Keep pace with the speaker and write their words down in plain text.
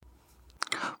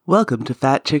Welcome to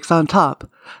Fat Chicks on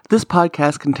Top. This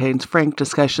podcast contains frank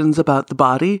discussions about the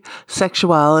body,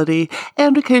 sexuality,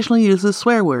 and occasionally uses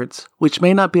swear words, which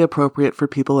may not be appropriate for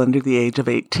people under the age of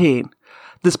 18.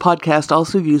 This podcast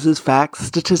also uses facts,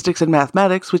 statistics, and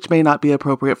mathematics, which may not be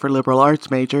appropriate for liberal arts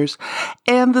majors.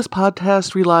 And this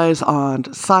podcast relies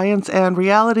on science and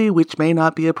reality, which may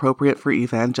not be appropriate for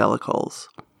evangelicals.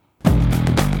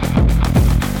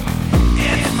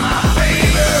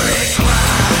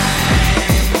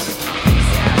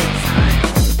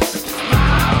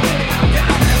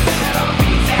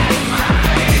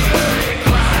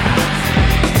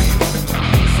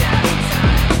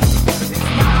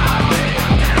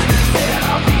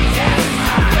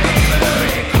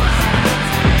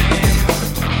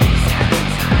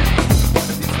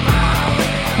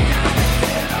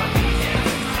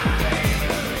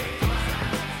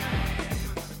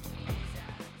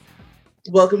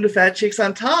 Welcome to Fat Chicks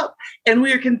on Top, and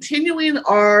we are continuing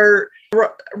our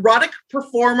erotic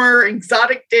performer,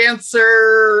 exotic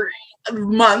dancer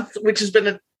month, which has been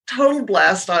a total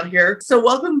blast on here. So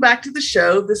welcome back to the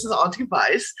show. This is Auntie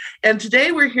Vice, and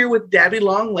today we're here with Dabby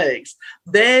Longlegs.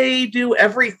 They do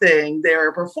everything. They're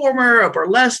a performer, a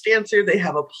burlesque dancer. They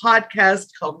have a podcast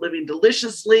called Living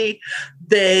Deliciously.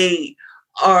 They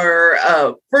are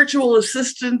a virtual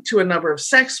assistant to a number of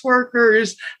sex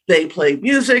workers. They play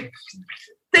music.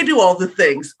 They do all the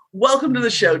things. Welcome to the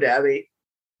show, Dabby.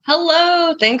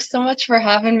 Hello. Thanks so much for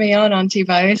having me on, Auntie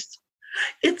Vice.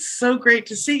 It's so great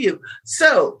to see you.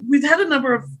 So we've had a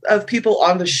number of people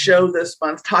on the show this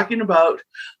month talking about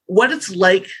what it's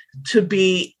like to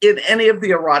be in any of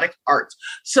the erotic arts.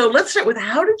 So let's start with,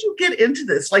 how did you get into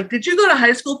this? Like, did you go to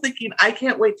high school thinking, I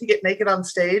can't wait to get naked on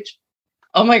stage?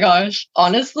 Oh my gosh.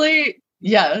 Honestly,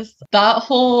 yes. That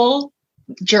whole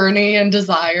journey and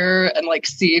desire and like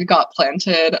seed got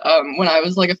planted when I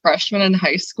was like a freshman in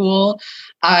high school.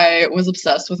 I was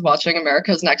obsessed with watching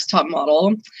America's Next Top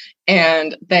Model,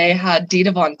 and they had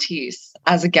Dita Von Teese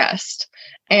as a guest.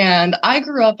 And I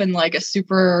grew up in like a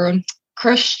super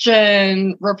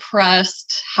Christian,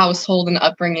 repressed household and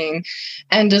upbringing,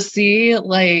 and to see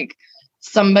like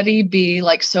somebody be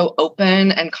like so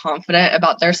open and confident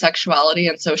about their sexuality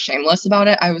and so shameless about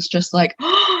it, I was just like,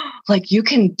 oh, like you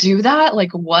can do that?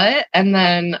 Like what? And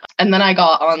then I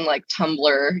got on like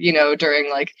Tumblr, you know, during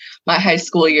like my high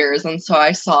school years. And so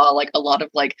I saw like a lot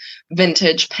of like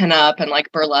vintage pinup and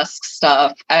like burlesque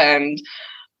stuff. And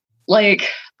like,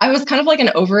 I was kind of like an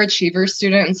overachiever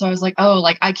student. And so I was like, oh,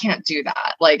 like, I can't do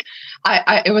that. Like,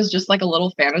 it was just like a little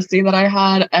fantasy that I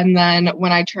had. And then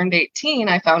when I turned 18,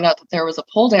 I found out that there was a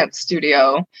pole dance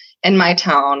studio in my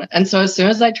town. And so as soon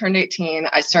as I turned 18,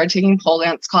 I started taking pole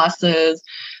dance classes.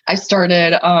 I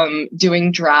started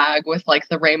doing drag with like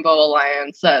the Rainbow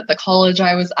Alliance at the college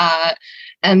I was at.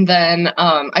 And then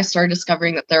I started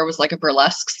discovering that there was like a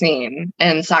burlesque scene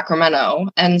in Sacramento.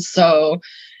 And so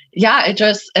yeah,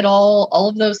 it all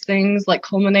of those things like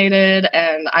culminated,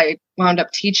 and I wound up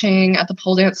teaching at the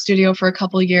pole dance studio for a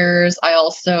couple of years. I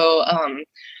also,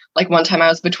 like one time I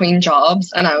was between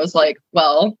jobs and I was like,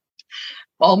 well,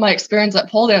 all my experience at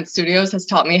pole dance studios has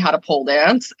taught me how to pole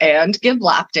dance and give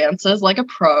lap dances like a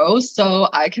pro, so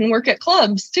I can work at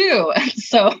clubs too. And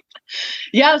so,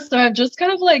 yeah, so I've just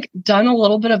kind of like done a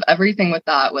little bit of everything with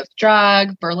that, with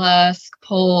drag, burlesque,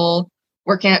 pole,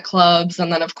 working at clubs.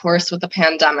 And then of course with the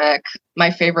pandemic,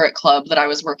 my favorite club that I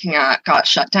was working at got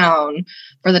shut down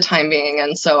for the time being.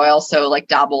 And so I also like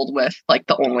dabbled with like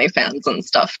the OnlyFans and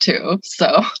stuff too.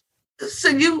 So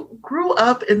you grew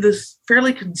up in this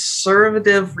fairly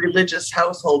conservative religious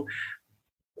household.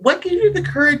 What gave you the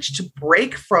courage to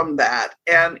break from that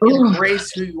and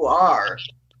embrace who you are?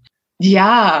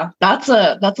 Yeah, that's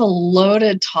a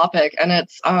loaded topic. And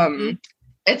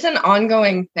it's an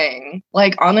ongoing thing.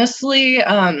 Like, honestly,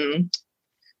 when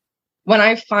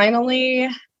I finally,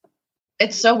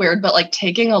 it's so weird, but like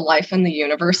taking a Life in the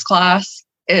Universe class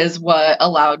is what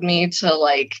allowed me to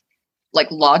like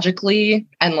logically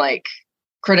and like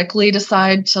critically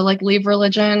decide to like leave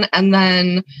religion. And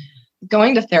then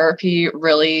going to therapy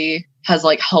really has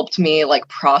like helped me like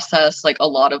process like a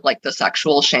lot of like the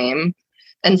sexual shame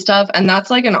and stuff. And that's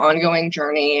like an ongoing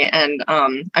journey. And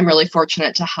I'm really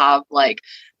fortunate to have like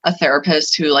a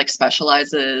therapist who like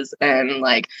specializes in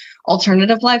like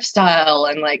alternative lifestyle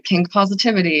and like kink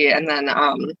positivity. And then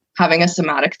having a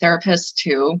somatic therapist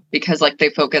too, because like they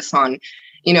focus on,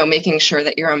 you know, making sure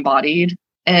that you're embodied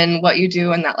in what you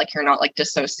do and that like you're not like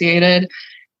dissociated.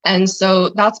 And so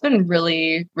that's been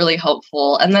really, really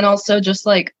helpful. And then also just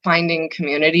like finding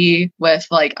community with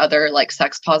like other like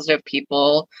sex positive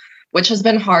people, which has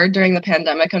been hard during the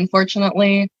pandemic,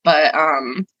 unfortunately. But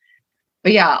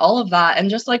but yeah, all of that. And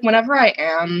just like whenever I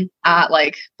am at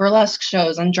like burlesque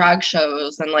shows and drag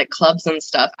shows and like clubs and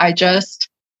stuff, I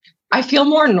feel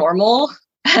more normal.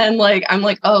 And like, I'm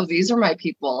like, oh, these are my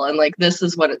people. And like, this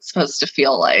is what it's supposed to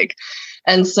feel like.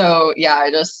 And so, yeah,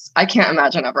 I can't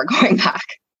imagine ever going back.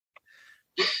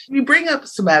 You bring up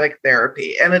somatic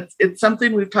therapy, and it's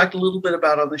something we've talked a little bit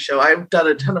about on the show. I've done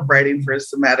a ton of writing for a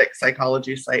somatic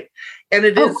psychology site, and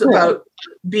it is cool. about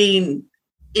being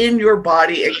in your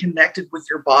body and connected with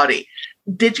your body.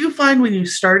 Did you find when you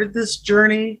started this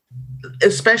journey,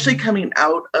 especially coming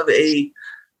out of a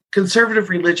conservative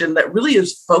religion that really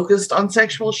is focused on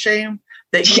sexual shame,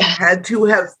 that you had to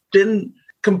have been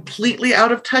completely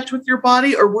out of touch with your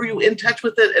body, or were you in touch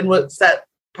with it? And what's that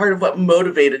part of what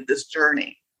motivated this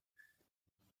journey?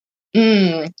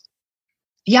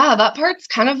 Yeah, that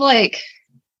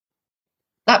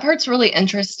part's really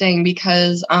interesting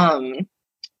because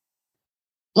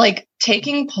like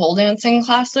taking pole dancing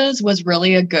classes was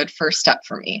really a good first step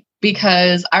for me,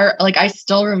 because I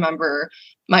still remember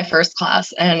my first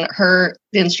class, and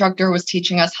the instructor was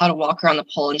teaching us how to walk around the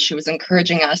pole, and she was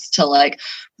encouraging us to like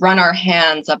run our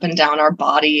hands up and down our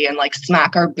body and like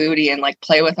smack our booty and like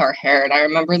play with our hair. And I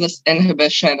remember this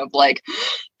inhibition of like,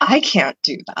 I can't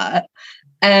do that.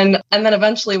 And then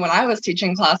eventually when I was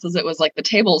teaching classes, it was like the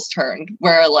tables turned,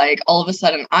 where like all of a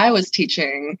sudden I was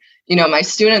teaching, my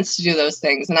students to do those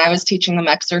things. And I was teaching them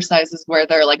exercises where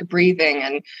they're like breathing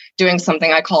and doing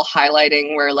something I call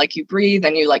highlighting, where like you breathe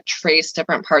and you like trace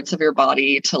different parts of your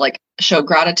body to like show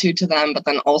gratitude to them, but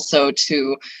then also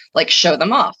to like show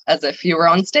them off as if you were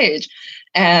on stage.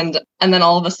 And then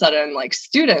all of a sudden, like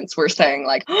students were saying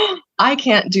like, oh, I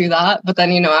can't do that. But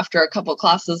then, after a couple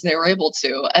classes, they were able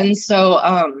to. And so,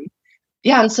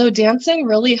 and so dancing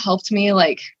really helped me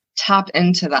like tap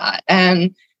into that.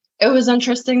 And it was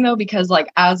interesting though, because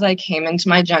like, as I came into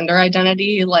my gender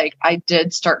identity, like I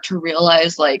did start to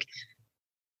realize, like,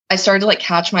 I started to like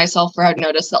catch myself where I'd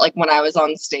noticed that like when I was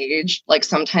on stage, like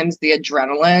sometimes the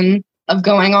adrenaline of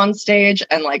going on stage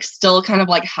and like still kind of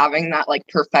like having that like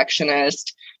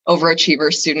perfectionist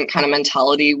overachiever student kind of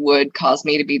mentality would cause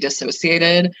me to be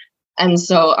dissociated. And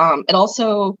so it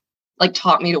also like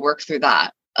taught me to work through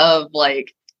that of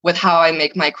like with how I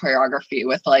make my choreography,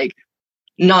 with like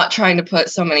not trying to put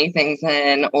so many things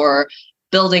in, or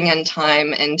building in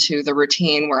time into the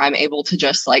routine where I'm able to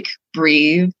just like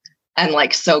breathe and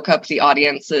like soak up the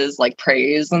audience's like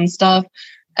praise and stuff.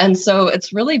 And so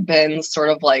it's really been sort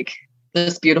of like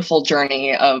this beautiful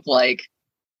journey of like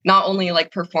not only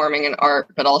like performing in art,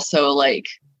 but also like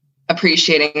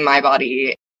appreciating my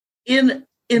body. In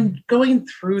going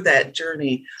through that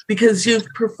journey, because you've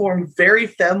performed very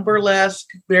femme burlesque,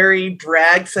 very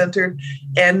drag centered,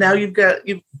 and now you've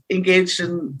engaged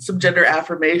in some gender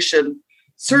affirmation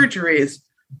surgeries.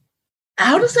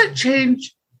 How does that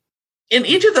change in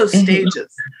each of those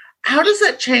stages? How does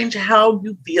that change how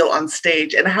you feel on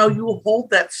stage and how you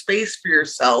hold that space for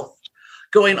yourself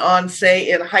going on, say,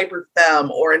 in hyper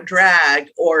femme or in drag,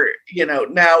 or,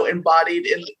 now embodied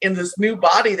in this new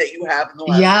body that you have in the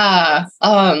last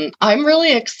I'm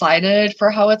really excited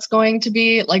for how it's going to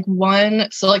be. Like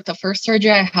the first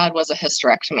surgery I had was a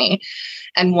hysterectomy.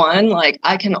 And like,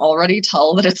 I can already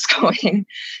tell that it's going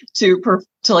to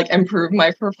like improve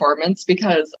my performance,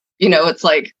 because it's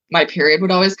like my period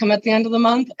would always come at the end of the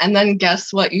month. And then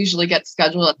guess what usually gets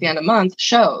scheduled at the end of the month?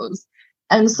 Shows.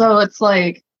 And so it's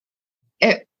like,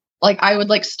 I would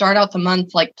like start out the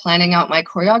month, like planning out my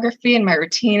choreography and my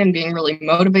routine and being really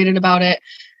motivated about it.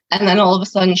 And then all of a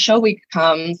sudden show week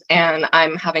comes and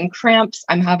I'm having cramps,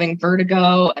 I'm having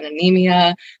vertigo and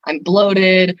anemia, I'm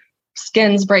bloated,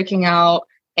 skin's breaking out.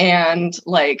 And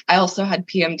like, I also had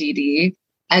PMDD.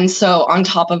 And so on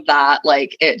top of that,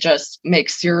 like, it just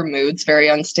makes your moods very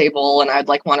unstable, and I'd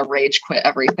like want to rage quit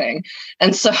everything.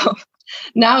 And so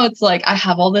now it's like, I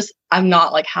have all this, I'm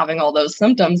not like having all those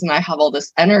symptoms, and I have all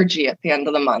this energy at the end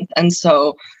of the month. And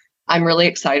so I'm really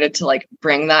excited to like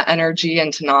bring that energy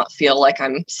and to not feel like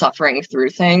I'm suffering through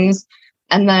things.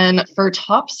 And then for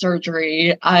top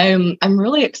surgery, I'm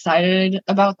really excited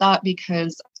about that,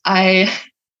 because I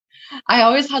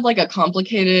always had like a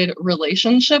complicated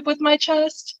relationship with my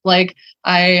chest. Like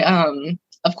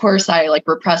of course I like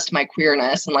repressed my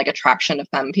queerness and like attraction to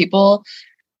femme people.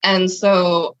 And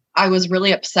so I was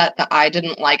really upset that I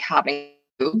didn't like having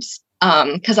boobs.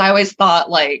 Cause I always thought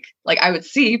like I would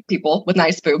see people with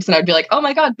nice boobs and I'd be like, oh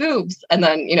my God, boobs. And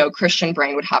then, Christian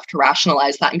brain would have to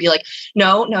rationalize that and be like,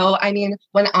 no, I mean,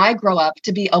 when I grow up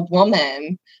to be a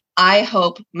woman, I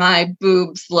hope my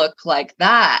boobs look like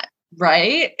that.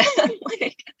 Right.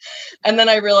 And then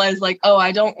I realized like, oh,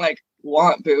 I don't like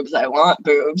want boobs. I want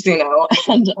boobs,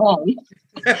 And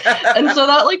And so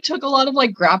that like took a lot of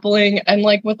like grappling, and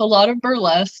like with a lot of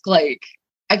burlesque, like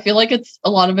I feel like it's a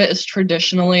lot of it is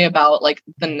traditionally about like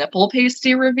the nipple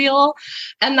pasty reveal.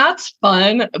 And that's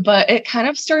fun, but it kind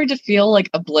of started to feel like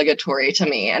obligatory to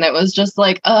me. And it was just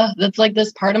like, that's like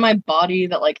this part of my body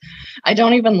that like I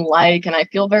don't even like. And I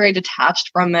feel very detached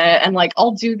from it. And like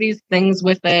I'll do these things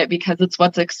with it because it's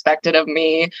what's expected of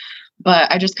me. But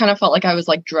I just kind of felt like I was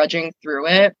like drudging through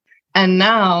it. And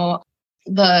now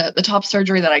the top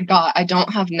surgery that I got, I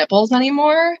don't have nipples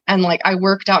anymore. And like I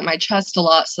worked out my chest a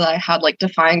lot so that I had like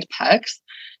defined pecs.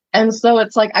 And so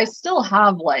it's like I still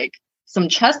have like some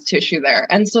chest tissue there.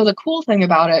 And so the cool thing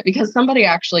about it, because somebody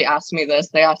actually asked me this,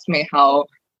 they asked me how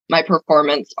my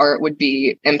performance art would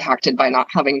be impacted by not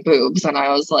having boobs. And I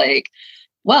was like,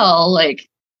 well, like,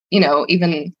 you know,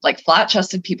 even like flat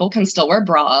chested people can still wear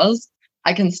bras.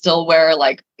 I can still wear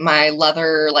like my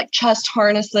leather, like chest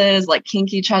harnesses, like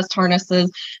kinky chest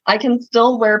harnesses. I can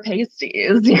still wear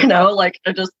pasties, you know, like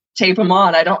I just tape them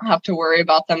on. I don't have to worry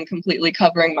about them completely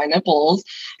covering my nipples.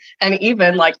 And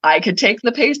even like I could take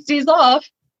the pasties off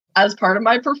as part of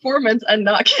my performance and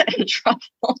not get in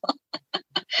trouble.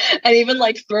 And even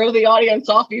like throw the audience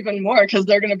off even more because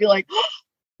they're going to be like, oh,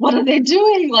 what are they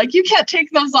doing? Like, you can't take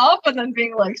those off, and then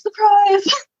being like, surprise.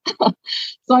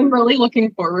 So I'm really looking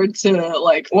forward to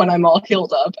like when I'm all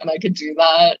healed up and I could do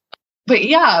that. But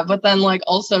yeah, but then like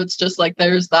also it's just like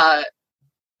there's that,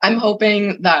 I'm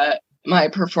hoping that my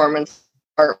performance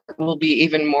art will be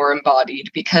even more embodied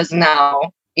because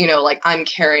now, you know, like I'm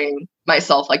carrying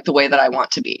myself like the way that I want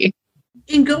to be.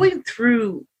 In going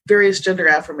through various gender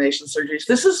affirmation surgeries,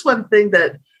 this is one thing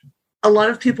that a lot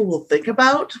of people will think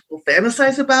about, will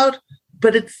fantasize about,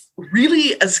 but it's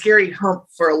really a scary hump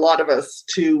for a lot of us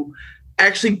to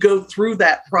actually go through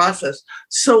that process.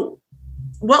 So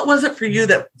what was it for you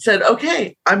that said,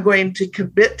 okay, I'm going to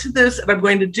commit to this and I'm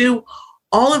going to do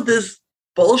all of this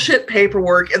bullshit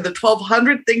paperwork and the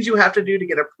 1,200 things you have to do to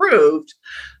get approved,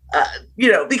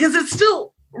 you know, because it's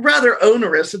still rather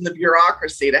onerous in the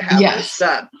bureaucracy to have this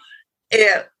done,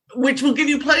 and which will give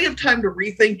you plenty of time to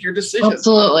rethink your decision.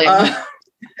 Absolutely.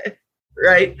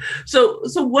 Right. So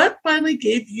what finally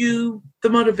gave you the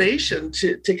motivation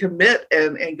to commit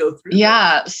and go through?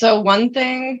 Yeah. That? So one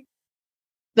thing,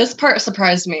 this part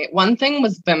surprised me. One thing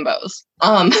was bimbos.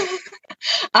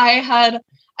 I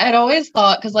had always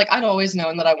thought, because like I'd always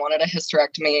known that I wanted a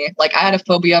hysterectomy. Like I had a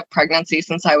phobia of pregnancy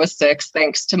since I was 6,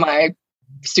 thanks to my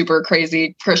super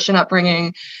crazy Christian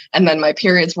upbringing. And then my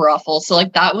periods were awful. So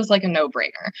like that was like a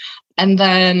no-brainer. And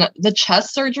then the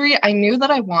chest surgery, I knew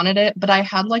that I wanted it, but I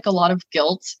had like a lot of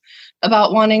guilt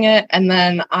about wanting it. And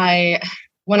then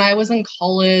when I was in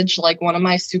college, like one of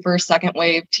my super second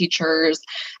wave teachers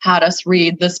had us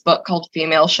read this book called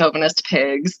Female Chauvinist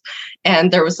Pigs. And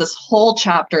there was this whole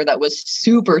chapter that was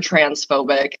super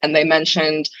transphobic. And they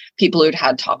mentioned people who'd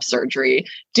had top surgery.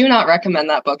 Do not recommend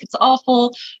that book. It's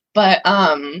awful. But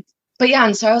yeah,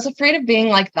 and so I was afraid of being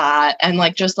like that and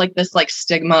like just like this like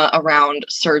stigma around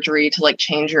surgery to like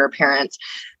change your appearance.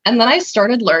 And then I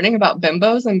started learning about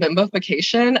bimbos and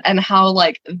bimbofication and how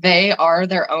like they are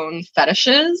their own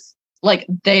fetishes. Like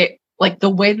they like the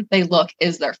way that they look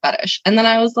is their fetish. And then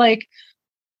I was like,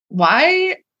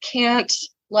 why can't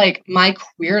like my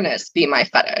queerness be my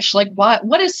fetish? Like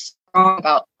what is wrong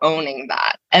about owning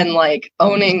that and like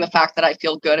owning the fact that I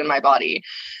feel good in my body?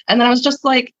 And then I was just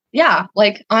like, yeah,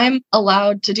 like I'm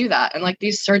allowed to do that. And like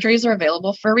these surgeries are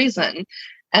available for a reason.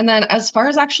 And then as far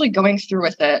as actually going through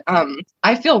with it,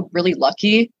 I feel really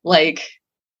lucky. Like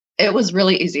it was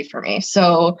really easy for me.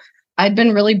 So I'd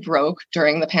been really broke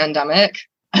during the pandemic,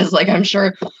 as like I'm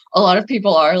sure a lot of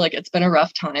people are. Like it's been a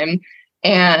rough time.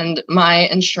 And my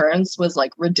insurance was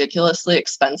like ridiculously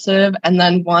expensive. And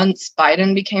then once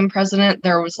Biden became president,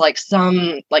 there was like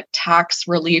some like tax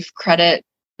relief credit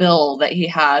bill that he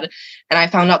had. And I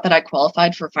found out that I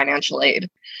qualified for financial aid.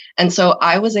 And so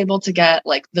I was able to get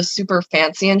like the super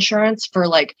fancy insurance for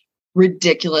like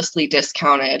ridiculously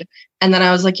discounted. And then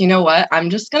I was like, you know what? I'm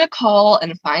just going to call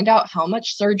and find out how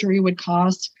much surgery would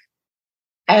cost.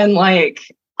 And like,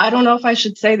 I don't know if I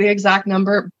should say the exact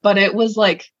number, but it was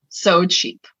like so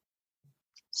cheap.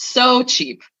 So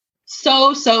cheap.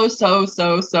 So.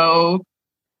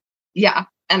 Yeah.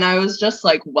 And I was just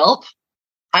like, welp,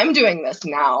 I'm doing this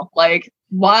now. Like,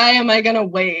 why am I going to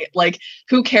wait? Like,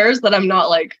 who cares that I'm not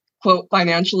like, quote,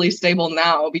 financially stable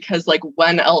now? Because like,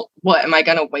 when else, what am I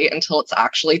going to wait until it's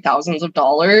actually thousands of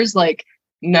dollars? Like,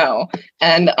 no.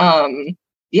 And,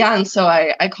 yeah. And so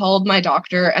I called my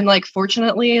doctor and like,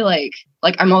 fortunately, like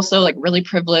I'm also like really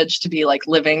privileged to be like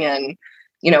living in,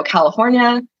 you know,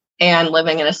 California and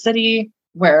living in a city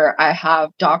where I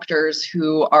have doctors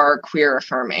who are queer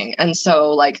affirming. And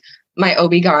so like my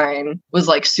OB-GYN was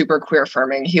like super queer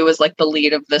affirming. He was like the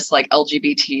lead of this like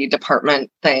LGBT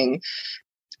department thing.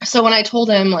 So when I told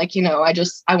him like, you know,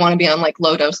 I want to be on like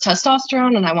low dose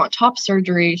testosterone and I want top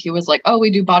surgery, he was like, oh, we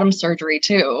do bottom surgery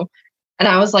too. And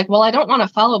I was like, well, I don't want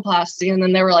a phalloplasty. And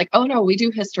then they were like, oh no, we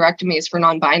do hysterectomies for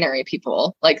non-binary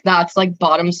people. Like that's like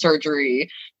bottom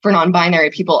surgery for non-binary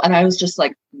people. And I was just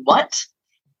like, what?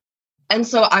 And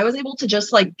so I was able to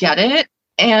just like get it.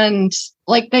 And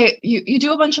like you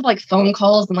do a bunch of like phone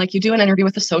calls and like you do an interview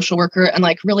with a social worker and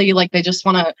like really like they just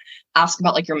want to ask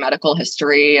about like your medical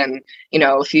history and, you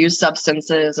know, if you use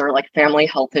substances or like family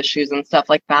health issues and stuff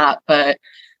like that. But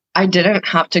I didn't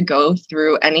have to go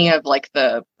through any of like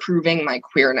the proving my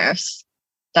queerness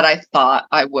that I thought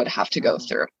I would have to go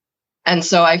through. And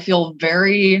so I feel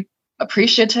very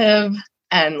appreciative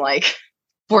and like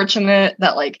fortunate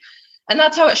that like, and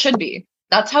that's how it should be.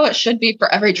 That's how it should be for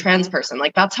every trans person.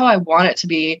 Like, that's how I want it to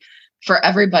be for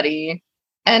everybody.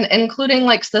 And including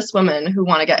like cis women who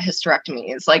want to get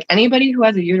hysterectomies. Like anybody who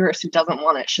has a uterus who doesn't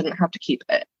want it shouldn't have to keep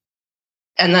it.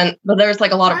 And then, but there's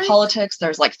like a lot of politics.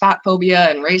 There's like fat phobia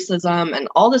and racism and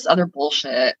all this other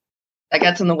bullshit that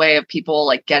gets in the way of people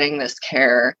like getting this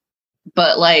care.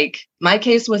 But like my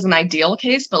case was an ideal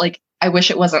case, but like I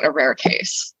wish it wasn't a rare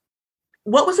case.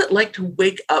 What was it like to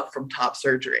wake up from top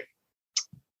surgery?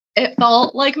 It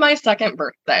felt like my second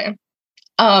birthday.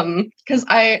 Because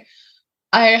I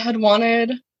had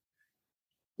wanted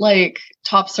like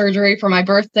top surgery for my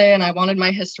birthday and I wanted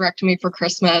my hysterectomy for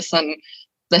Christmas, and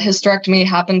the hysterectomy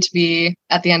happened to be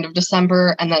at the end of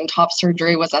December and then top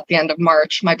surgery was at the end of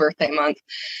March, my birthday month.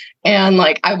 And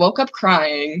like I woke up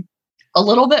crying a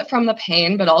little bit from the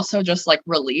pain, but also just like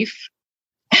relief.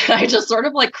 And I just sort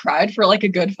of like cried for like a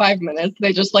good 5 minutes.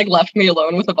 They just like left me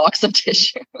alone with a box of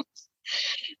tissues.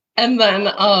 And then,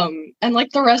 and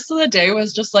like the rest of the day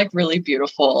was just like really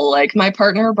beautiful. Like my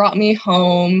partner brought me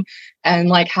home and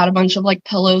like had a bunch of like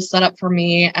pillows set up for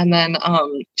me. And then,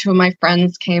 two of my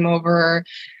friends came over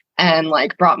and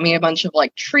like brought me a bunch of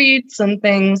like treats and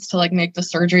things to like make the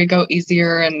surgery go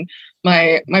easier. And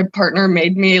my partner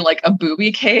made me like a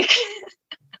booby cake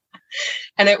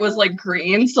and it was like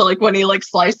green. So like when he like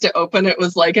sliced it open, it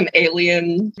was like an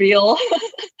alien veal.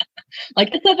 Like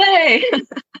it's a bay.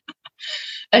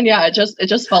 And yeah, it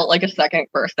just felt like a second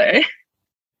birthday.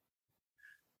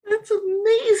 That's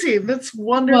amazing. That's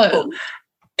wonderful. What?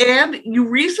 And you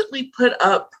recently put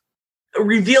up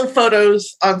reveal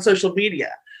photos on social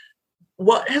media.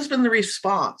 What has been the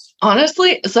response?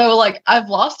 Honestly, so like I've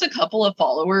lost a couple of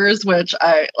followers, which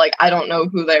I don't know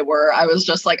who they were. I was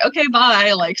just like, okay,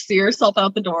 bye. Like, see yourself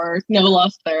out the door. No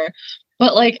loss there.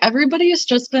 But like everybody's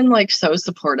just been like so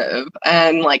supportive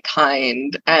and like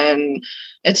kind. And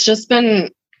it's just been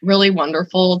really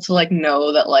wonderful to like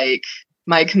know that like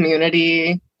my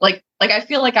community, like I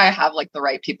feel like I have like the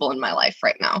right people in my life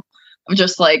right now. I'm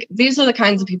just like, these are the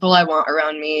kinds of people I want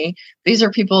around me. These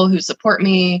are people who support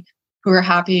me, who are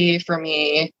happy for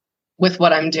me with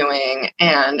what I'm doing.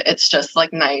 And it's just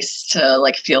like nice to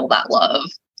like feel that love.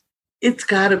 It's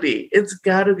gotta be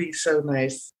so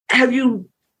nice. Have you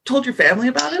told your family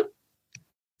about it?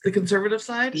 The conservative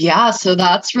side? Yeah, so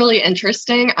that's really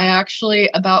interesting. I actually,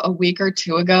 about a week or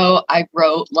two ago, I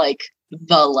wrote like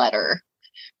the letter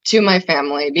to my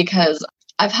family because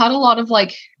I've had a lot of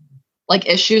like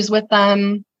issues with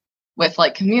them, with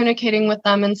like communicating with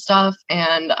them and stuff.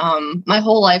 And my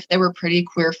whole life, they were pretty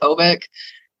queer phobic.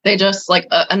 They just like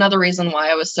another reason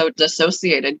why I was so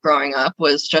dissociated growing up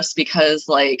was just because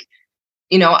like,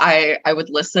 you know, I would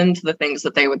listen to the things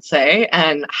that they would say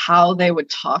and how they would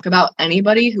talk about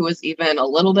anybody who was even a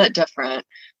little bit different.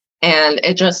 And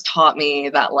it just taught me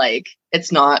that like,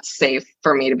 it's not safe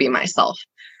for me to be myself.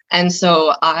 And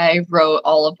so I wrote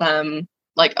all of them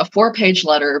like a 4-page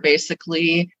letter,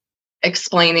 basically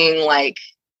explaining like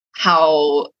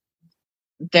how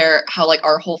like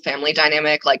our whole family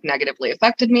dynamic like negatively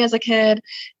affected me as a kid,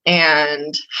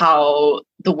 and how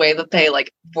the way that they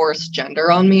like forced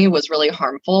gender on me was really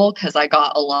harmful because I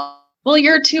got a lot, well,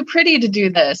 you're too pretty to do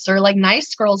this, or like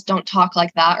nice girls don't talk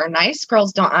like that, or nice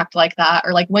girls don't act like that,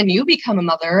 or like when you become a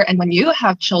mother and when you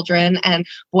have children and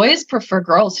boys prefer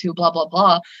girls who blah blah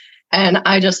blah. And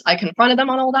I confronted them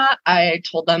on all that. I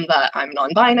told them that I'm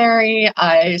non-binary.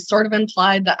 I sort of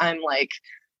implied that I'm like,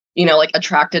 you know, like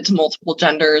attracted to multiple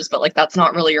genders, but like that's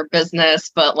not really your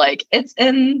business. But like it's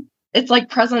like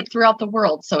present throughout the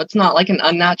world. So it's not like an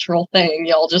unnatural thing.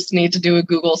 Y'all just need to do a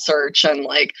Google search and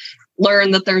like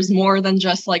learn that there's more than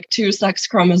just like 2 sex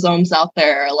chromosomes out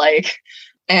there. Like,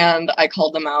 and I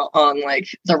called them out on like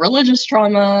the religious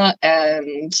trauma,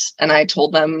 and I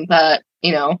told them that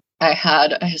I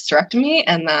had a hysterectomy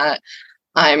and that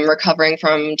I'm recovering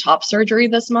from top surgery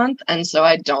this month. And so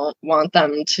I don't want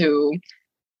them to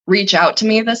reach out to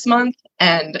me this month.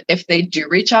 And if they do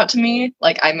reach out to me,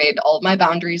 like I made all of my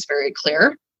boundaries very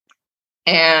clear.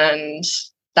 And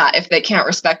that if they can't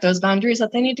respect those boundaries,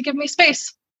 that they need to give me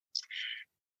space.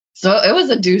 So it was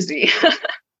a doozy.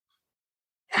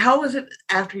 How was it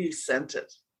after you sent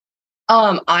it?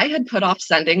 I had put off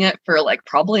sending it for like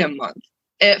probably a month.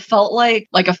 It felt like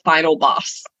a final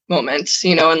boss moment,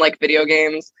 in like video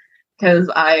games. Because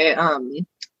I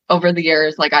over the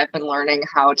years, like I've been learning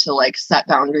how to like set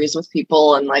boundaries with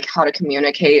people and like how to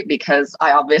communicate, because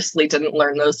I obviously didn't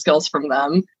learn those skills from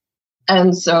them.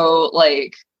 And so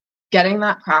like getting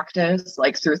that practice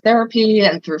like through therapy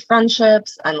and through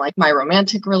friendships and like my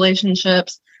romantic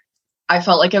relationships, I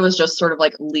felt like it was just sort of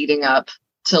like leading up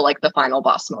to like the final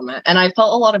boss moment. And I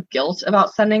felt a lot of guilt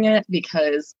about sending it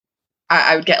because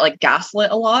I would get like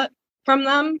gaslit a lot from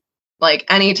them. Like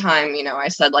anytime, I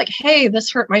said like, hey,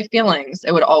 this hurt my feelings,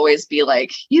 it would always be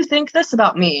like, you think this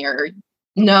about me, or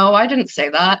no, I didn't say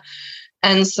that.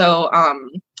 And so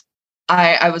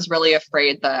I was really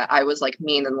afraid that I was like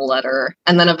mean in the letter.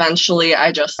 And then eventually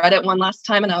I just read it one last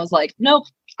time and I was like, nope,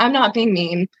 I'm not being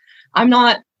mean. I'm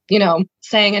not,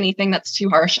 saying anything that's too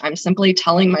harsh. I'm simply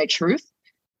telling my truth.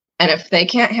 And if they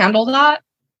can't handle that,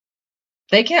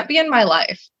 they can't be in my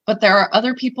life. But there are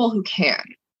other people who can,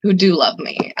 who do love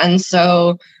me. And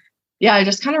so, yeah, I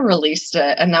just kind of released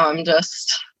it. And now I'm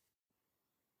just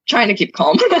trying to keep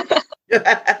calm.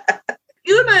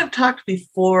 You and I have talked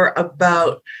before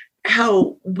about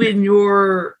how when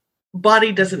your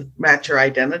body doesn't match your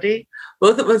identity,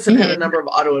 both of us have had a number of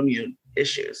autoimmune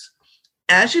issues.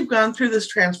 As you've gone through this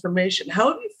transformation, how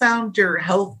have you found your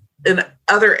health in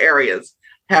other areas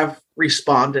have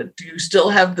responded? Do you still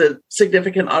have the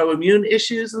significant autoimmune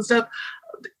issues and stuff?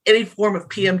 Any form of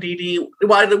PMDD,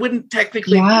 while it wouldn't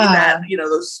technically be that,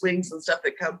 those swings and stuff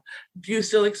that come, do you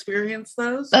still experience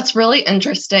those? That's really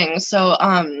interesting. So,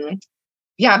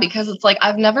 yeah, because it's like,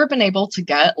 I've never been able to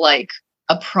get like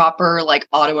a proper like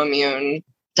autoimmune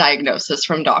diagnosis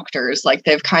from doctors. Like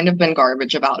they've kind of been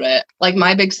garbage about it. Like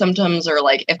my big symptoms are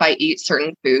like, if I eat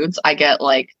certain foods, I get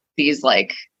like these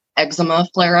like eczema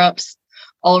flare-ups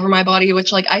all over my body,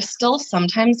 which like I still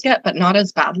sometimes get, but not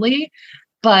as badly.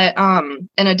 But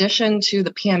in addition to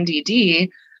the PMDD,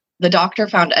 the doctor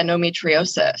found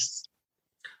endometriosis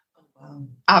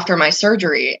after my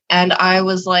surgery. And I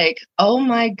was like, oh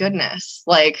my goodness.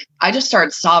 Like I just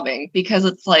started sobbing because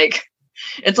it's like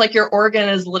your organ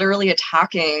is literally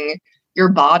attacking your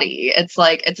body. It's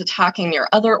like it's attacking your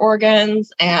other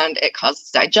organs, and it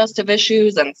causes digestive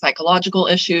issues and psychological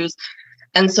issues.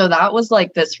 And so that was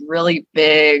like this really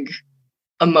big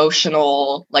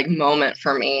emotional like moment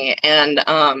for me. And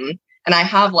I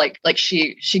have like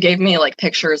she gave me like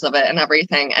pictures of it and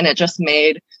everything, and it just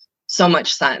made so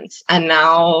much sense. And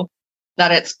now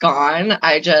that it's gone,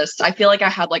 I feel like I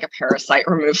had like a parasite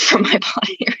removed from my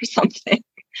body or something,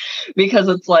 because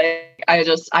it's like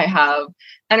I have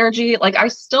energy. Like I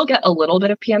still get a little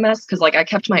bit of PMS because like I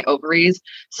kept my ovaries.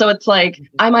 So it's like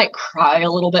I might cry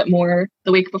a little bit more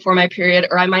the week before my period,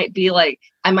 or I might need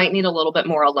a little bit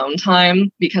more alone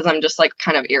time because I'm just like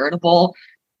kind of irritable.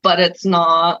 But it's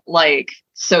not like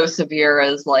so severe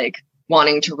as like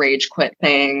wanting to rage quit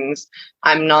things.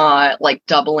 I'm not like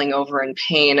doubling over in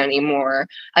pain anymore.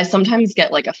 I sometimes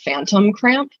get like a phantom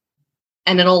cramp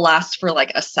and it'll last for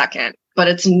like a second, but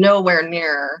it's nowhere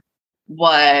near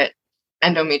what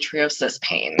endometriosis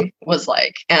pain was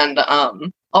like. And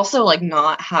also like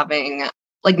not having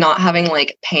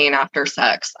like pain after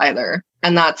sex either.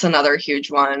 And that's another huge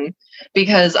one,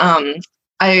 because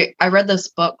I read this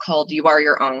book called You Are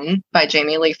Your Own by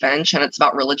Jamie Lee Finch, and it's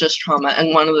about religious trauma.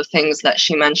 And one of the things that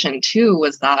she mentioned too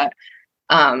was that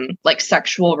like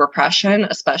sexual repression,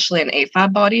 especially in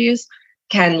AFAB bodies,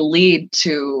 can lead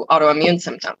to autoimmune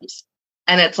symptoms.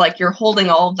 And it's like you're holding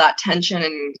all of that tension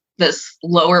in this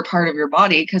lower part of your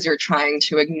body because you're trying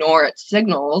to ignore its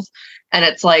signals. And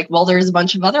it's like, well, there's a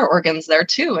bunch of other organs there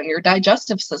too, and your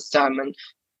digestive system and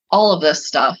all of this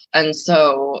stuff. And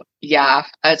so, yeah,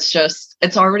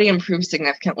 it's already improved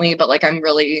significantly, but like, I'm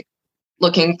really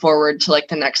looking forward to like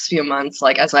the next few months,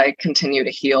 like as I continue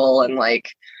to heal and like,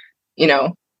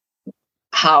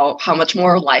 how much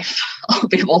more life I'll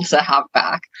be able to have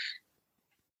back.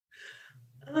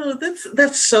 Oh,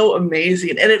 that's so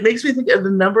amazing. And it makes me think of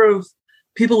the number of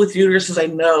people with uteruses I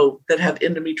know that have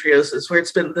endometriosis, where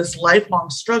it's been this lifelong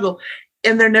struggle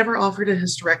and they're never offered a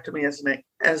hysterectomy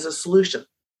as a solution.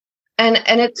 And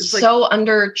it's like, so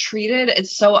undertreated.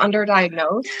 It's so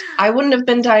underdiagnosed. I wouldn't have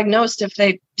been diagnosed if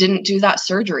they didn't do that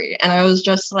surgery. And I was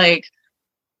just like,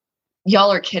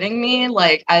 y'all are kidding me.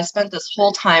 Like, I spent this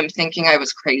whole time thinking I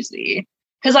was crazy.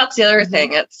 Because that's the other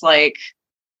thing. It's like,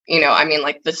 I mean,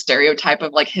 like the stereotype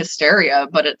of like hysteria,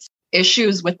 but it's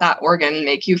issues with that organ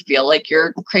make you feel like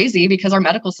you're crazy because our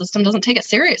medical system doesn't take it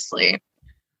seriously.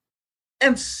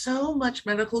 And so much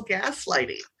medical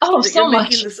gaslighting. Oh, so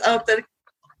much. Making this up that,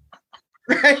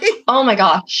 right? Oh my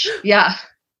gosh. Yeah.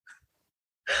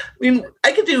 I mean,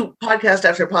 I could do podcast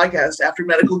after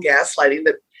medical gaslighting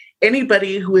that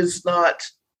anybody who is not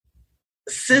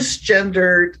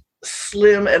cisgendered,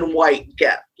 slim, and white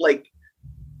get. Like,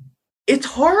 it's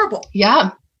horrible.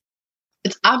 Yeah.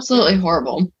 It's absolutely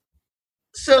horrible.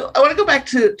 So I want to go back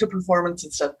to performance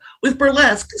and stuff. With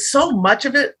burlesque, so much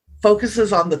of it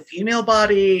focuses on the female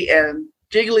body and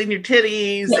jiggling your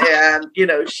titties and,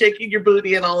 shaking your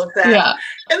booty and all of that. Yeah.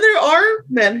 And there are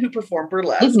men who perform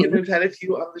burlesque, and we've had a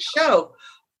few on the show.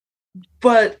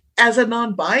 But as a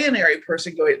non-binary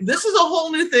person going, this is a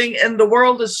whole new thing, and the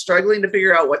world is struggling to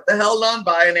figure out what the hell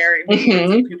non-binary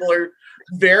means. People are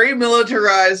very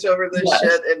militarized over this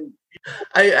shit, and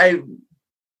I'm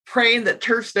praying that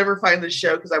TERFs never find this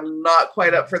show because I'm not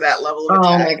quite up for that level of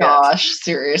attack. Oh my gosh,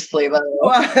 seriously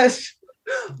though.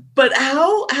 But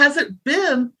how has it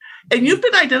been? And you've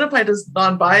been identified as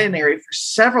non-binary for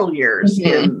several years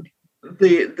in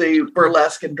the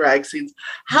burlesque and drag scenes.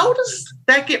 How does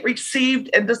that get received,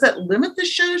 and does that limit the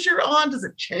shows you're on? Does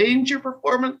it change your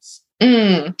performance?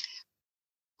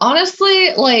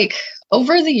 Honestly, like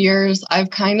over the years,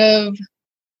 I've kind of,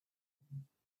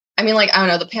 I mean, like, I don't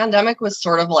know, the pandemic was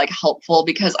sort of like helpful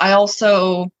because I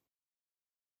also,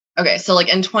 so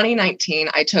like in 2019,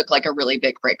 I took like a really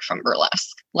big break from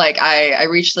burlesque. Like I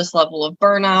reached this level of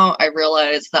burnout. I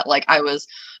realized that like I was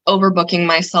overbooking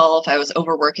myself. I was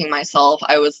overworking myself.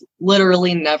 I was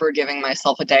literally never giving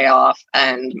myself a day off,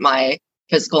 and my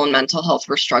physical and mental health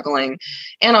were struggling.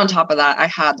 And on top of that, I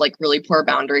had like really poor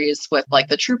boundaries with like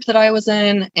the troupe that I was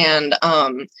in. And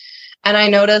I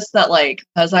noticed that like,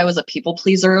 as I was a people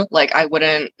pleaser, like I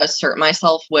wouldn't assert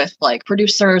myself with like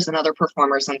producers and other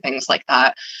performers and things like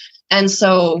that. And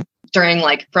so during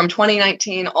like from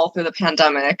 2019 all through the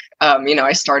pandemic,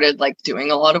 I started like doing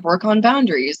a lot of work on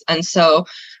boundaries. And so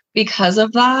because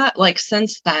of that, like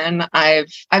since then, I've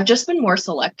just been more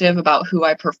selective about who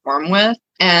I perform with,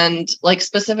 and like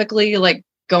specifically like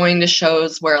going to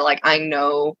shows where like I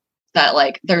know that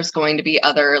like there's going to be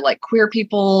other like queer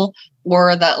people,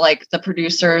 or that like the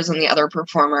producers and the other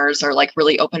performers are like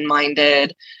really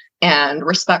open-minded and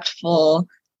respectful.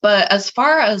 But as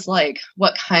far as like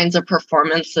what kinds of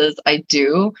performances I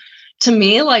do, to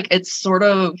me, like it's sort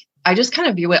of, I just kind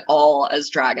of view it all as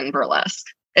drag and burlesque.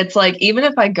 It's like, even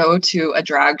if I go to a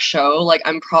drag show, like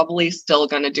I'm probably still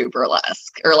going to do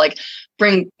burlesque or like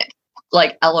bring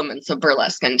like elements of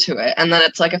burlesque into it. And then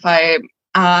it's like, if I'm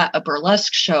at a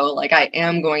burlesque show, like I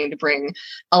am going to bring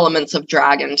elements of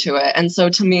drag into it. And so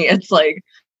to me, it's like,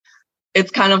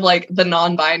 it's kind of like the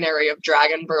non-binary of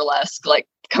drag and burlesque, like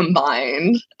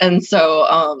combined. And so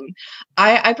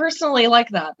I personally like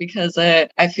that because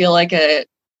I feel like it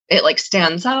like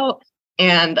stands out.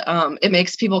 And it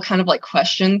makes people kind of like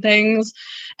question things.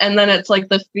 And then it's like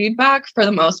the feedback for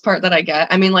the most part that I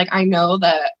get. I mean, like, I know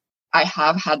that I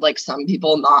have had like some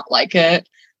people not like it,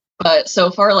 but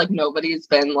so far, like nobody's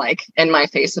been like in my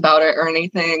face about it or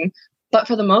anything. But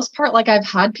for the most part, like I've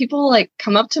had people like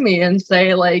come up to me and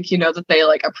say like, that they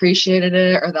like appreciated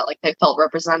it, or that like they felt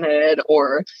represented,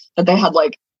 or that they had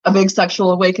like a big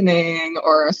sexual awakening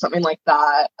or something like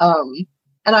that.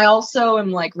 And I also am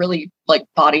like really like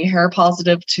body hair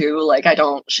positive too. Like I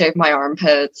don't shave my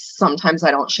armpits. Sometimes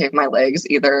I don't shave my legs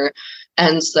either.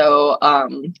 And so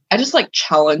I just like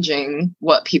challenging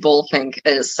what people think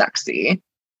is sexy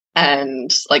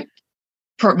and like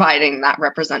providing that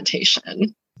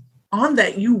representation. On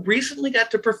that, you recently got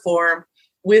to perform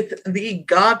with the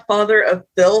godfather of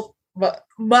filth,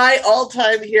 my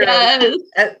all-time hero,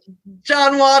 at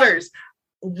John Waters.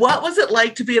 What was it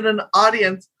like to be in an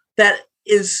audience that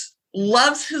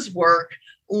loves his work,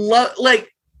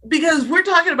 because we're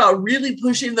talking about really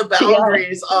pushing the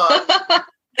boundaries on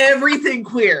everything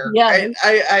queer. Right?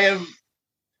 I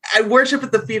worship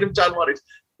at the feet of John Waters.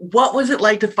 What was it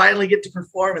like to finally get to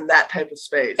perform in that type of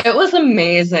space? It was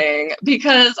amazing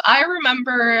because I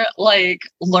remember like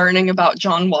learning about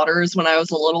John Waters when I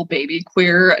was a little baby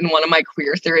queer in one of my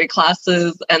queer theory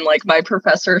classes, and like my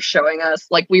professor showing us,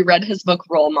 like we read his book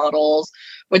Role Models,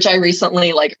 which I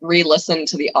recently like re-listened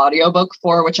to the audiobook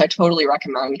for, which I totally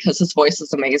recommend because his voice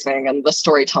is amazing and the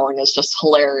storytelling is just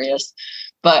hilarious.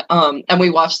 But and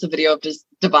we watched the video of just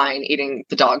Divine eating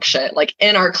the dog shit like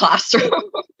in our classroom.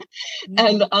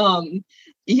 And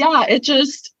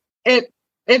it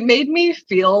it made me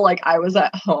feel like I was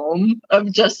at home,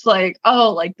 of just like,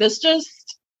 oh, like this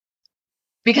just,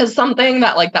 because something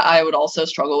that like that I would also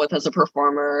struggle with as a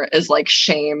performer is like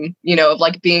shame, you know, of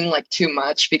like being like too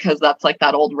much, because that's like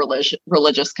that old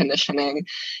religious conditioning.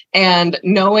 And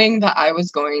knowing that I was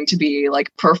going to be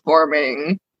like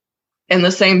performing in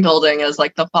the same building as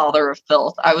like the father of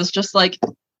filth, I was just like,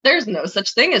 there's no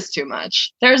such thing as too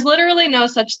much. There's literally no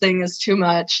such thing as too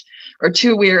much or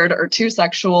too weird or too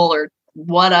sexual or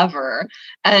whatever.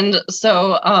 And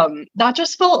so that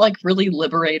just felt like really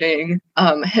liberating.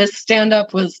 His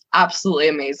stand-up was absolutely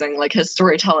amazing. Like his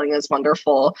storytelling is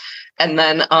wonderful. And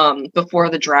then before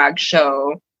the drag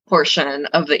show portion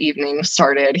of the evening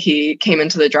started, he came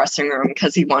into the dressing room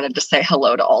because he wanted to say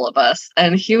hello to all of us.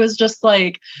 And he was just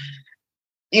like,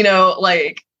 you know,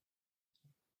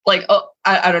 oh,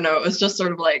 I don't know. It was just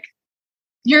sort of like,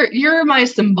 you're my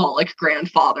symbolic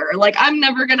grandfather. Like, I'm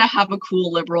never gonna have a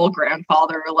cool liberal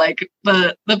grandfather. Like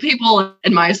the people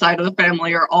in my side of the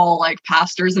family are all like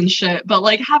pastors and shit. But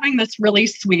like having this really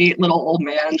sweet little old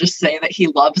man just say that he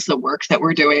loves the work that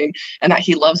we're doing and that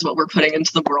he loves what we're putting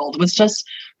into the world was just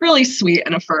really sweet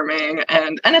and affirming.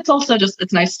 And it's also just,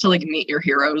 it's nice to like meet your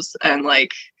heroes and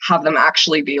like have them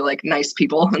actually be like nice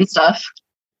people and stuff.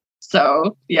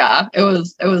 So yeah, it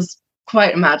was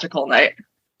quite a magical night.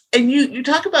 And you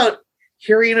talk about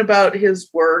hearing about his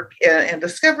work and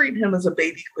discovering him as a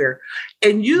baby queer,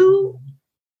 and you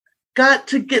got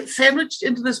to get sandwiched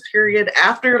into this period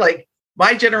after like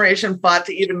my generation fought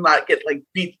to even not get like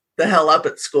beat the hell up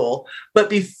at school, but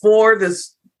before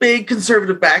this big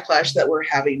conservative backlash that we're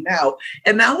having now.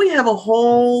 And now we have a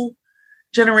whole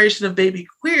generation of baby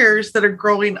queers that are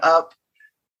growing up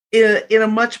in a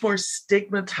much more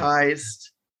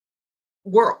stigmatized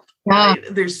world. Yeah. Right?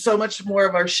 There's so much more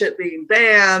of our shit being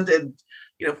banned, and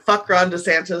you know, fuck Ron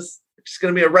DeSantis, which is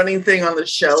going to be a running thing on the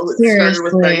show. It started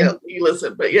with Megan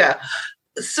Listen, but yeah.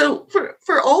 So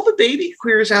for all the baby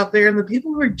queers out there and the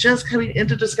people who are just coming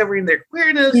into discovering their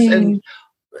queerness and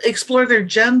explore their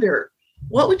gender,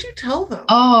 what would you tell them?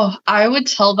 Oh, I would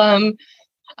tell them,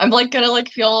 I'm like gonna like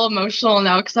feel emotional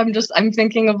now because I'm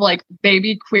thinking of like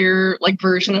baby queer like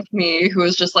version of me who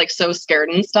is just like so scared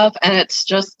and stuff, and it's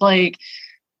just like,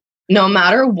 no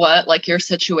matter what like your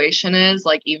situation is,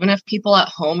 like even if people at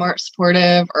home aren't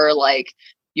supportive or like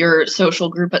your social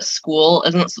group at school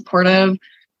isn't supportive,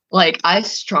 like I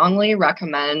strongly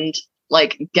recommend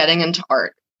like getting into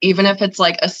art, even if it's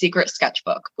like a secret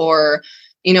sketchbook, or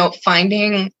you know,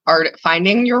 finding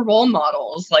your role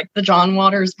models, like the John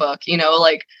Waters book, you know,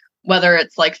 like whether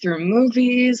it's like through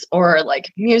movies or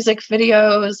like music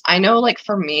videos. I know like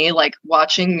for me, like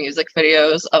watching music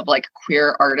videos of like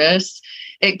queer artists,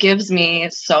 it gives me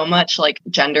so much like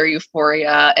gender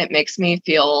euphoria. It makes me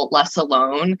feel less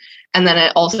alone. And then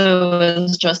it also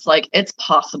is just like, it's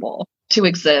possible to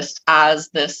exist as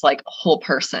this like whole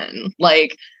person.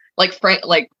 Like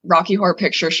Rocky Horror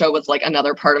Picture Show was like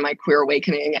another part of my queer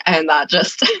awakening. And that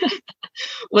just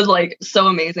was like so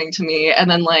amazing to me. And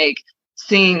then like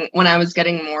seeing when I was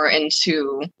getting more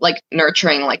into like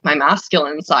nurturing like my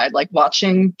masculine side, like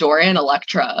watching Dorian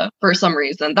Electra for some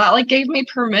reason, that like gave me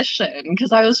permission,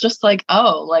 because I was just like,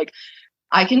 oh, like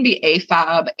I can be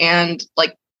AFAB, and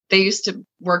like they used to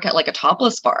work at like a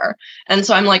topless bar. And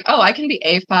so I'm like, oh, I can be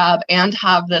AFAB and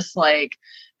have this like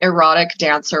erotic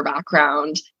dancer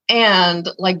background and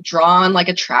like draw on like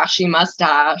a trashy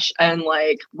mustache and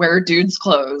like wear dudes'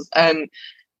 clothes.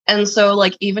 And so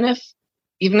like even if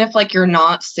like you're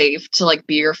not safe to like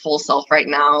be your full self right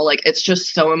now, like it's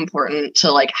just so important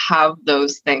to like have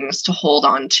those things to hold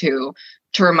on to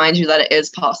remind you that it is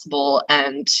possible,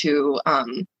 and to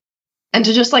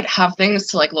just like have things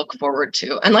to like look forward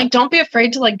to, and like don't be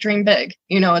afraid to like dream big.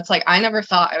 You know, it's like I never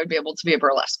thought I would be able to be a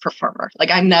burlesque performer.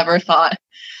 Like I never thought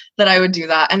that I would do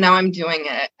that, and now I'm doing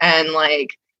it. And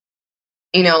like,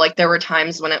 you know, like there were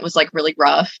times when it was like really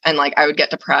rough and like I would get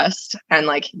depressed, and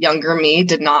like younger me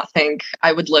did not think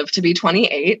I would live to be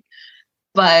 28,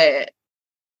 but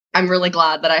I'm really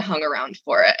glad that I hung around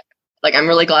for it. Like, I'm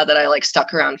really glad that I like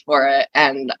stuck around for it.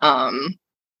 And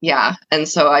yeah. And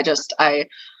so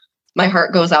my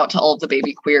heart goes out to all of the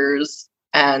baby queers.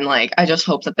 And like, I just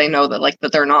hope that they know that like,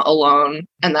 that they're not alone,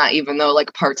 and that even though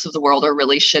like parts of the world are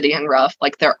really shitty and rough,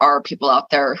 like there are people out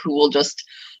there who will just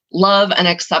love and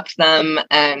accept them,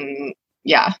 and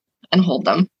yeah, and hold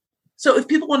them. So if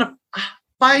people want to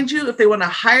find you, if they want to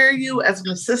hire you as an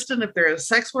assistant, if they're a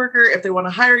sex worker, if they want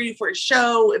to hire you for a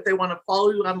show, if they want to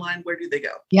follow you online, where do they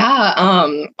go?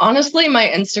 Yeah, honestly, my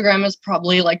Instagram is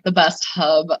probably like the best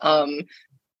hub.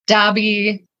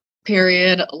 Dabby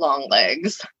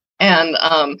 _longlegs. And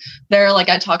there, like,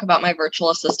 I talk about my virtual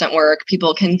assistant work.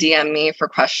 People can DM me for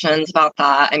questions about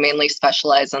that. I mainly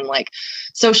specialize in like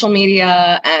social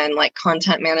media and like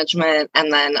content management.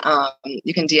 And then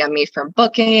you can DM me for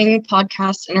booking,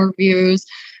 podcast interviews.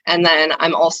 And then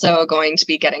I'm also going to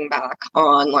be getting back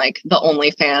on like the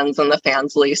OnlyFans and the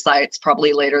Fansly sites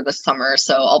probably later this summer.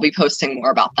 So I'll be posting more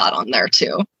about that on there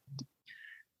too.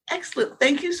 Excellent.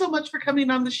 Thank you so much for coming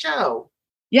on the show.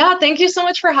 Yeah, thank you so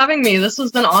much for having me. This has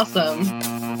been awesome.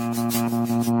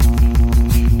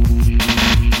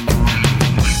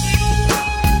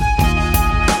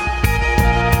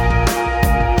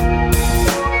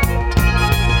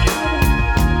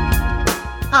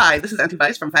 Hi, this is Auntie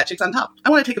Vice from Fat Chicks on Top. I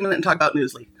want to take a minute and talk about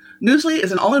Newsly. Newsly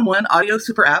is an all-in-one audio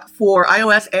super app for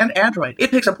iOS and Android.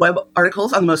 It picks up web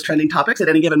articles on the most trending topics at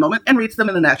any given moment and reads them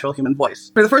in a natural human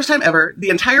voice. For the first time ever, the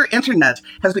entire internet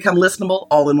has become listenable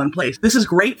all in one place. This is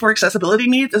great for accessibility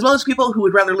needs as well as people who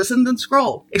would rather listen than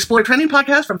scroll. Explore trending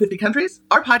podcasts from 50 countries.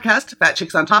 Our podcast, Fat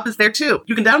Chicks on Top, is there too.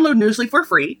 You can download Newsly for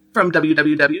free from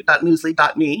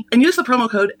www.newsly.me and use the promo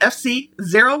code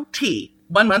FC0T.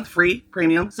 1 month free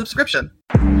premium subscription.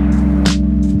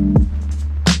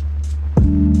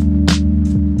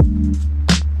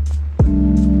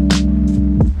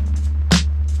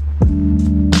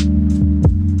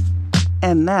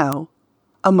 And now,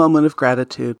 a moment of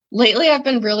gratitude. Lately, I've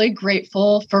been really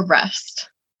grateful for rest.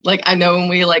 Like, I know when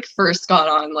we like first got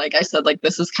on, like I said, like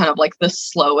this is kind of like the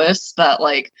slowest that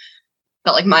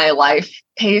my life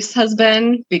pace has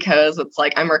been, because it's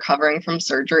like I'm recovering from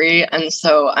surgery. And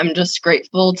so I'm just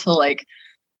grateful to like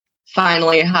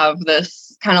finally have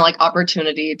this kind of like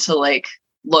opportunity to like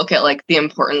look at like the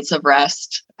importance of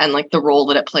rest and like the role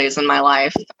that it plays in my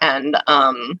life. And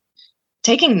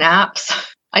taking naps.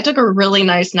 I took a really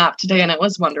nice nap today and it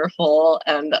was wonderful.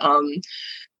 And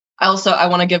I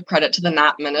want to give credit to the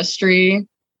Nap Ministry.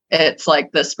 It's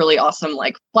like this really awesome,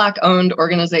 like Black owned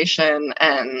organization.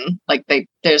 And like they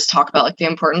just talk about like the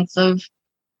importance of,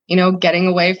 you know, getting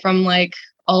away from like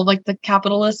all of like the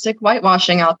capitalistic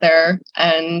whitewashing out there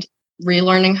and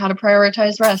relearning how to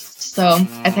prioritize rest. So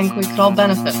I think we could all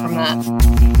benefit from that.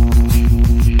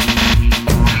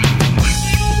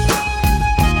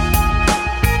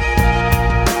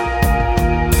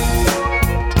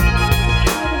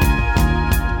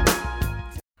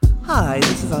 Hi,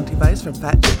 this is Auntie Vice from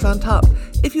Fat Chicks on Top.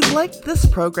 If you liked this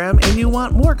program and you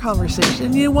want more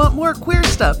conversation, you want more queer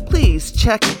stuff, please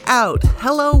check out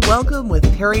Hello, Welcome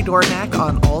with Terry Dornack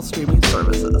on all streaming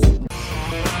services.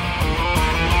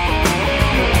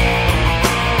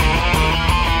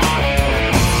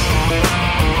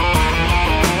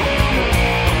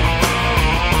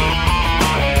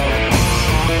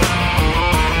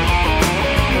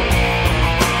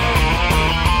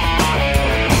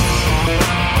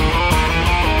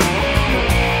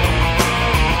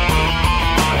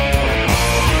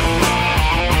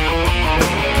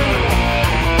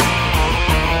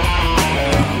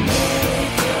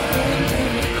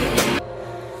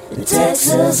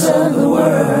 Texas of the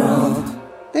world.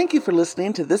 Thank you for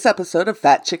listening to this episode of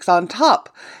Fat Chicks on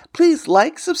Top. Please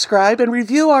like, subscribe, and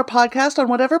review our podcast on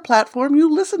whatever platform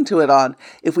you listen to it on.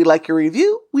 If we like your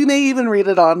review, we may even read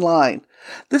it online.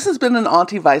 This has been an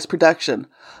Auntie Vice production.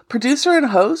 Producer and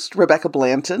host, Rebecca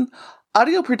Blanton.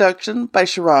 Audio production by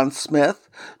Sharon Smith.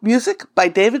 Music by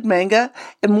David Manga.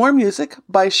 And more music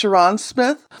by Sharon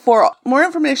Smith. For more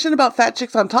information about Fat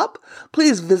Chicks on Top,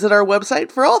 please visit our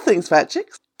website for all things Fat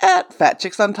Chicks at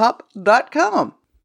fatchicksontop.com.